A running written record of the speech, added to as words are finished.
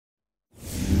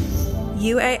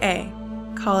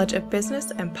UAA, College of Business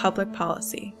and Public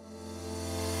Policy.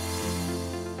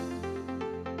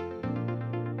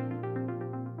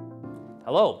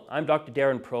 Hello, I'm Dr.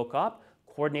 Darren Prokop,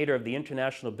 coordinator of the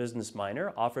International Business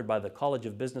Minor offered by the College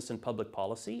of Business and Public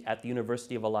Policy at the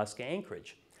University of Alaska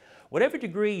Anchorage. Whatever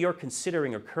degree you're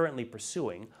considering or currently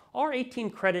pursuing, our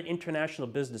 18-credit International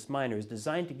Business Minor is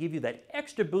designed to give you that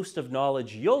extra boost of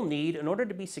knowledge you'll need in order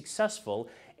to be successful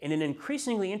in an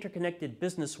increasingly interconnected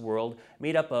business world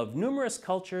made up of numerous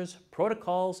cultures,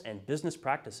 protocols, and business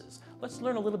practices. Let's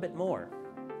learn a little bit more.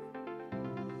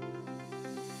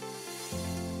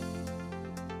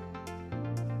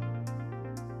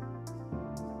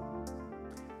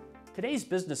 Today's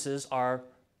businesses are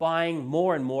buying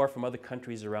more and more from other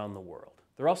countries around the world.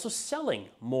 They're also selling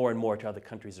more and more to other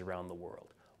countries around the world.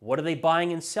 What are they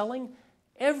buying and selling?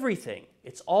 Everything.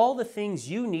 It's all the things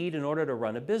you need in order to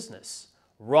run a business.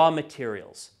 Raw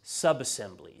materials,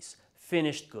 sub-assemblies,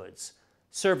 finished goods,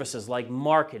 services like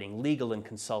marketing, legal and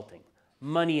consulting,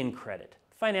 money and credit,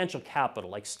 financial capital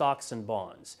like stocks and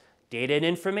bonds, data and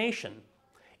information,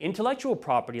 intellectual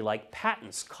property like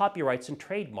patents, copyrights and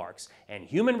trademarks, and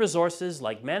human resources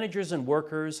like managers and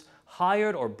workers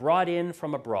hired or brought in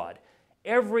from abroad.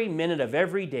 Every minute of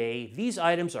every day, these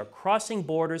items are crossing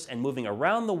borders and moving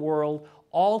around the world,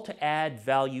 all to add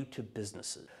value to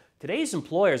businesses. Today's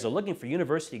employers are looking for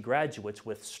university graduates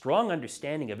with strong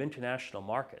understanding of international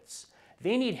markets.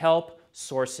 They need help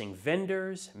sourcing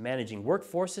vendors, managing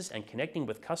workforces, and connecting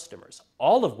with customers,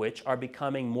 all of which are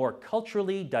becoming more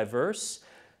culturally diverse,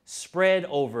 spread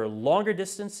over longer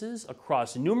distances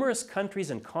across numerous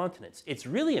countries and continents. It's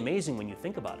really amazing when you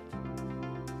think about it.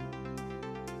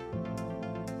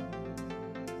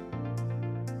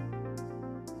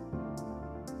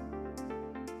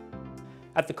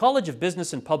 At the College of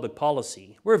Business and Public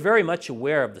Policy, we're very much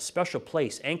aware of the special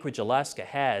place Anchorage, Alaska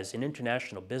has in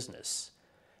international business.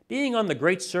 Being on the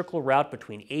Great Circle route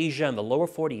between Asia and the lower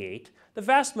 48, the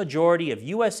vast majority of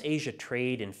U.S. Asia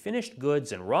trade in finished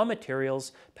goods and raw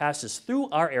materials passes through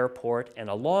our airport and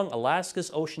along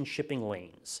Alaska's ocean shipping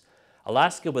lanes.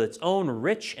 Alaska, with its own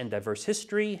rich and diverse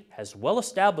history, has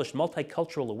well-established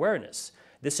multicultural awareness.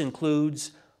 This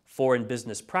includes foreign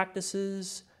business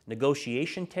practices,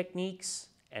 negotiation techniques,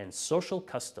 and social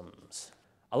customs.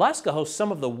 Alaska hosts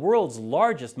some of the world's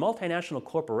largest multinational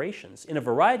corporations in a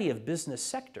variety of business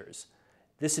sectors.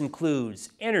 This includes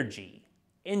energy,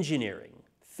 engineering,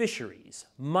 fisheries,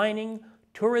 mining,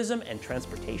 tourism, and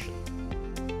transportation.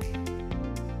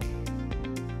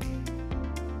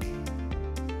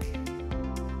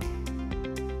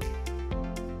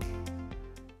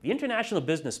 The International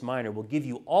Business Minor will give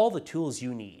you all the tools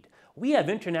you need. We have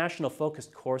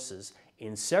international-focused courses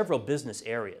in several business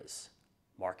areas: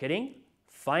 marketing,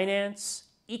 finance,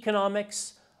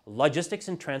 economics, logistics,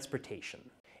 and transportation.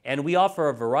 And we offer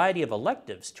a variety of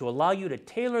electives to allow you to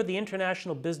tailor the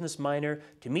International Business Minor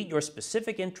to meet your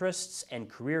specific interests and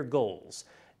career goals.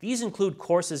 These include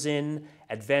courses in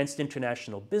advanced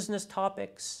international business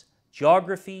topics,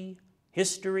 geography,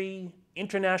 history,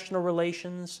 international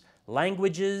relations,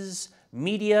 languages,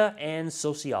 media, and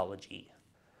sociology.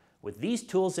 With these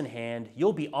tools in hand,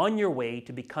 you'll be on your way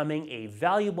to becoming a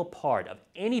valuable part of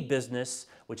any business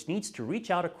which needs to reach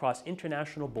out across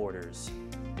international borders.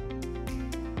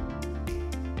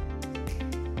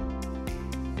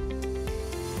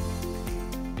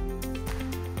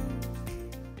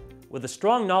 With a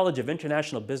strong knowledge of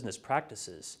international business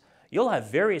practices, you'll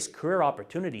have various career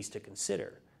opportunities to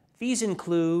consider. These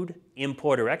include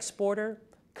importer-exporter,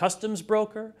 customs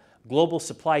broker, global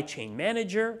supply chain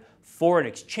manager, foreign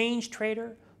exchange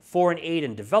trader, foreign aid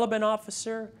and development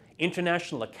officer,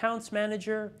 international accounts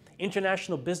manager,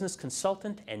 international business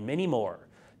consultant, and many more.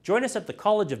 Join us at the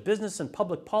College of Business and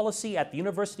Public Policy at the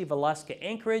University of Alaska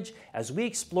Anchorage as we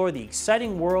explore the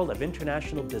exciting world of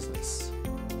international business.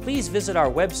 Please visit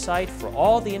our website for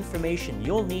all the information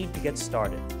you'll need to get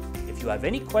started. If you have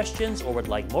any questions or would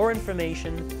like more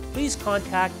information, please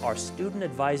contact our Student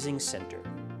Advising Center.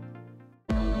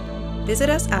 Visit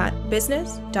us at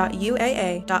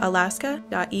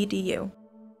business.uaa.alaska.edu.